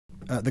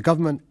The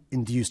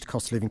government-induced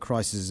cost of living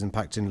crisis is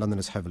impacting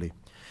Londoners heavily.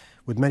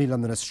 With many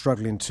Londoners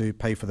struggling to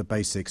pay for the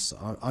basics,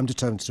 I'm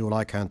determined to do all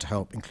I can to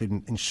help,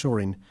 including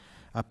ensuring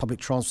our public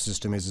transport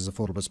system is as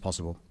affordable as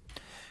possible.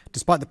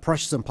 Despite the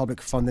pressures on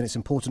public funding, it's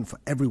important for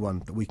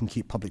everyone that we can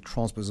keep public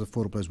transport as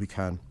affordable as we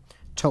can,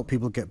 to help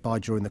people get by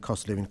during the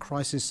cost of living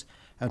crisis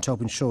and to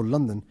help ensure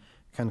London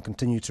can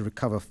continue to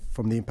recover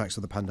from the impacts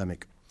of the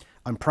pandemic.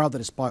 I'm proud that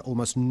despite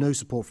almost no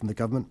support from the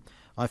government,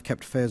 I've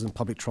kept fares on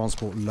public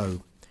transport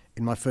low.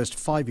 In my first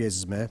 5 years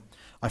as Mayor,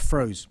 I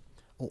froze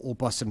all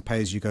bus and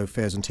pay-as-you-go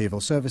fares on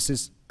TfL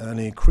services and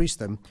only increased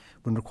them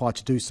when required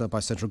to do so by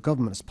central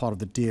government as part of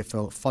the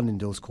DfL funding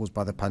deals caused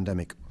by the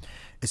pandemic.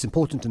 It's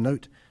important to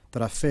note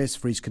that our fares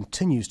freeze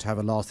continues to have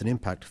a lasting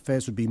impact.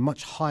 Fares would be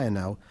much higher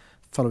now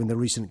following the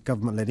recent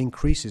government-led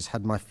increases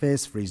had my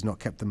fares freeze not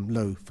kept them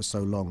low for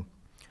so long.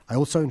 I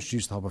also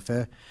introduced the Hopper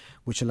fare,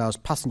 which allows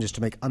passengers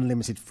to make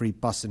unlimited free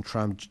bus and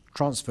tram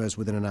transfers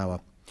within an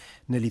hour.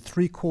 Nearly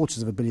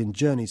 750 million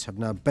journeys have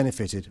now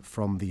benefited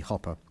from the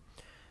Hopper.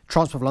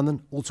 Transport for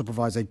London also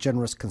provides a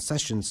generous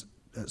concessions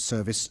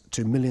service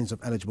to millions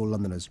of eligible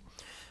Londoners.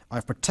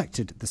 I've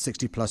protected the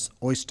 60-plus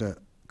Oyster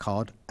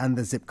card and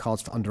the Zip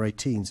cards for under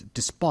 18s,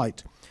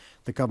 despite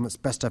the government's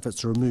best efforts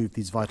to remove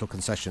these vital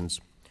concessions.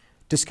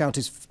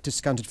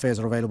 Discounted fares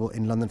are available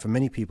in London for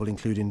many people,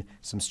 including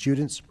some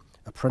students,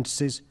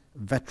 apprentices,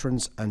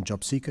 veterans and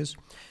job seekers.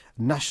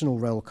 National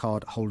Rail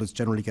card holders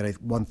generally get a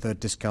one-third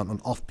discount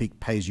on off-peak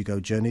pay-as-you-go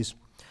journeys.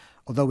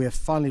 Although we have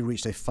finally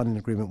reached a funding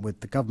agreement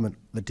with the government,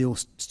 the deal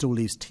still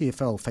leaves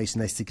TfL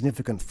facing a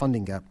significant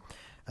funding gap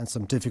and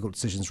some difficult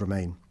decisions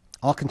remain.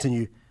 I'll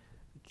continue to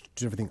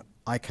do everything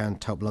I can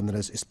to help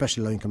Londoners,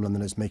 especially low-income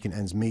Londoners, making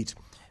ends meet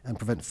and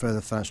prevent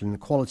further financial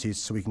inequalities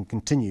so we can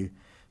continue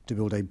to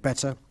build a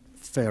better,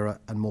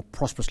 fairer and more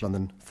prosperous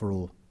London for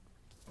all.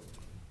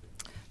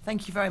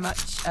 Thank you very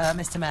much,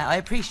 Mr Mayor. I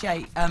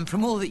appreciate,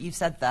 from all that you've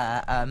said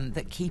there,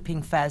 that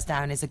keeping fares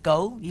down is a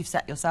goal you've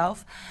set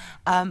yourself.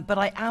 But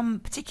I am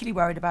particularly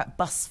worried about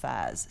bus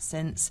fares,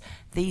 since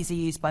these are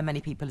used by many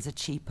people as a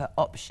cheaper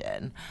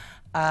option.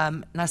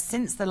 Now,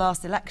 since the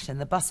last election,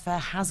 the bus fare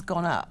has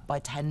gone up by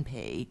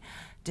 10p,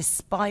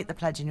 despite the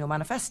pledge in your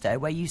manifesto,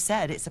 where you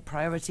said it's a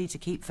priority to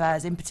keep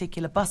fares, in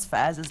particular bus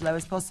fares, as low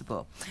as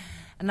possible.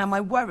 And now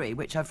my worry,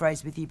 which I've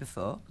raised with you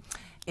before,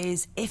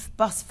 is if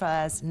bus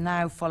fares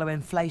now follow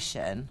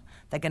inflation,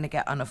 they're going to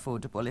get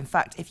unaffordable. In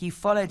fact, if you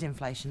followed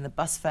inflation, the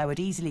bus fare would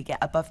easily get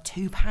above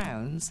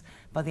 £2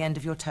 by the end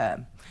of your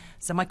term.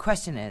 So my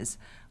question is,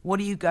 what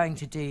are you going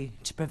to do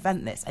to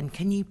prevent this? And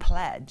can you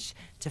pledge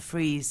to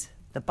freeze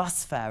the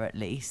bus fare at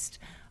least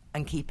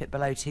and keep it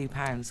below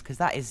 £2? Because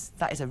that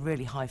is a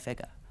really high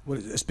figure. Well,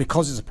 it's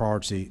because it's a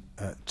priority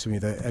to me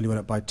that it only went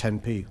up by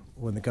 10p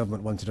when the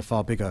government wanted a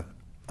far bigger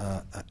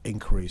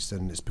increase,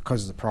 and it's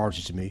because it's a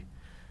priority to me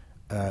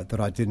that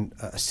I didn't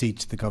accede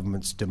to the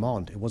government's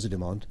demand. It was a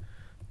demand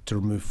to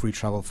remove free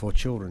travel for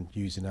children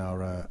using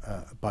our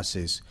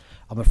buses.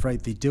 I'm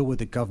afraid the deal with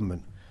the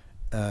government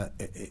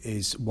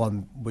is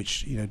one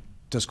which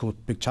does cause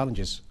big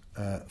challenges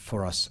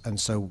for us, and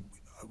so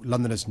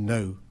Londoners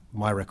know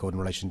my record in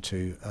relation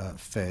to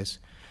fares,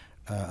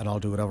 and I'll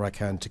do whatever I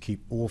can to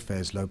keep all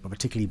fares low, but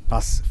particularly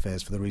bus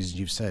fares for the reasons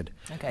you've said.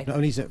 Okay. Not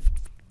only is it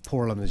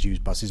poorer Londoners use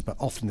buses, but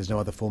often there's no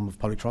other form of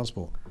public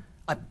transport.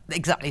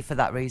 Exactly for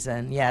that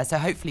reason, yeah. So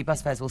hopefully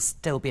bus fares will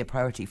still be a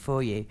priority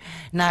for you.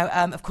 Now,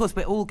 of course,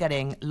 we're all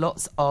getting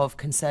lots of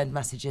concerned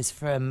messages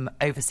from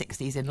over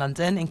 60s in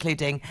London,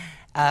 including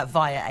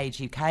via Age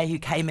UK, who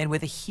came in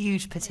with a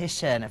huge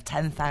petition of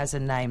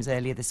 10,000 names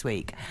earlier this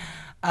week.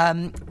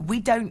 We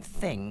don't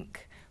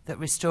think that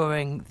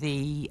restoring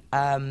the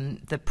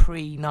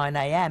pre-9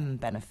 a.m.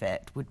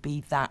 benefit would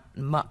be that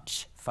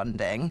much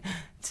funding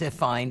to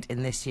find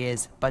in this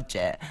year's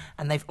budget,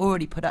 and they've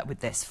already put up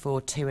with this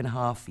for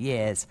 2.5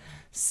 years.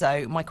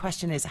 So my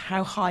question is,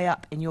 how high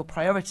up in your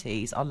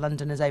priorities are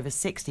Londoners over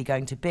 60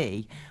 going to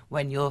be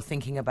when you're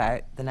thinking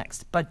about the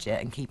next budget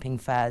and keeping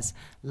fares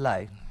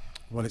low?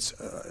 Well, it's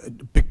a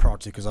big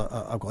priority because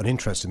I've got an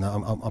interest in that.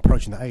 I'm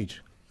approaching that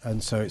age,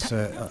 and so it's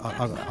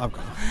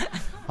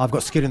I've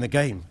got skin in the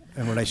game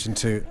in relation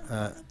to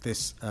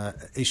this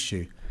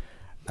issue.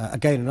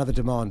 Again, another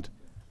demand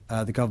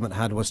the government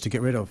had was to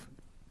get rid of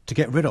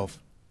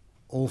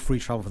all free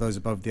travel for those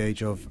above the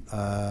age of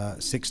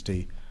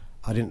 60.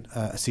 I didn't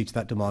accede to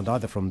that demand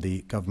either from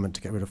the government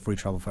to get rid of free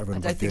travel for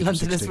everyone above the age of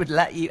 60. I don't think Londoners would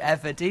let you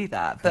ever do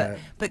that.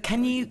 But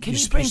can you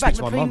bring back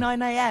the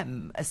pre-9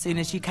 a.m. as soon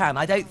as you can?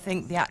 I don't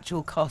think the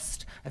actual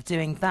cost of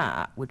doing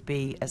that would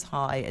be as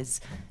high as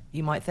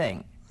you might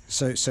think.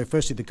 So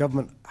firstly, the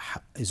government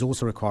is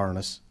also requiring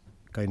us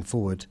going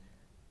forward.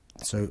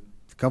 So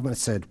the government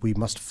has said we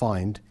must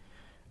find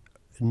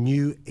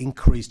new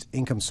increased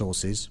income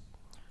sources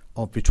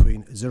of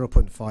between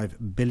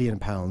 £0.5 billion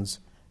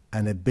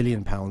and £1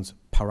 billion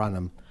per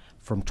annum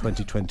from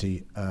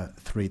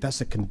 2023.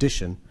 That's a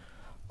condition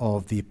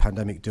of the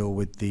pandemic deal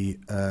with the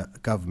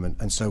government,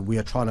 and so we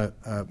are trying to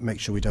make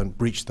sure we don't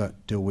breach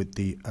that deal with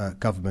the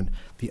government.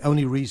 The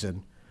only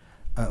reason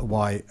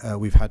why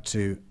we've had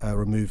to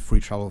remove free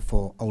travel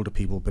for older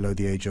people below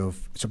the age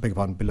of,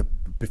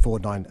 before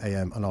 9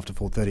 a.m. and after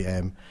 4:30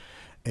 a.m.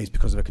 is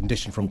because of a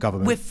condition from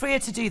government. We're freer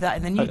to do that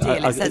in the new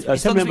deal. It says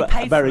as long as we Member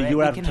pay Barry, for it, you're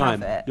we out can of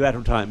time. have it. You're out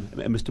of time,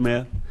 Mr.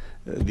 Mayor.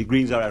 The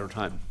Greens are out of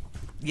time.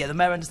 Yeah, the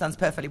Mayor understands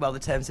perfectly well the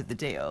terms of the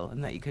deal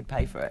and that you could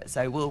pay for it.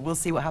 So we'll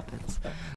see what happens.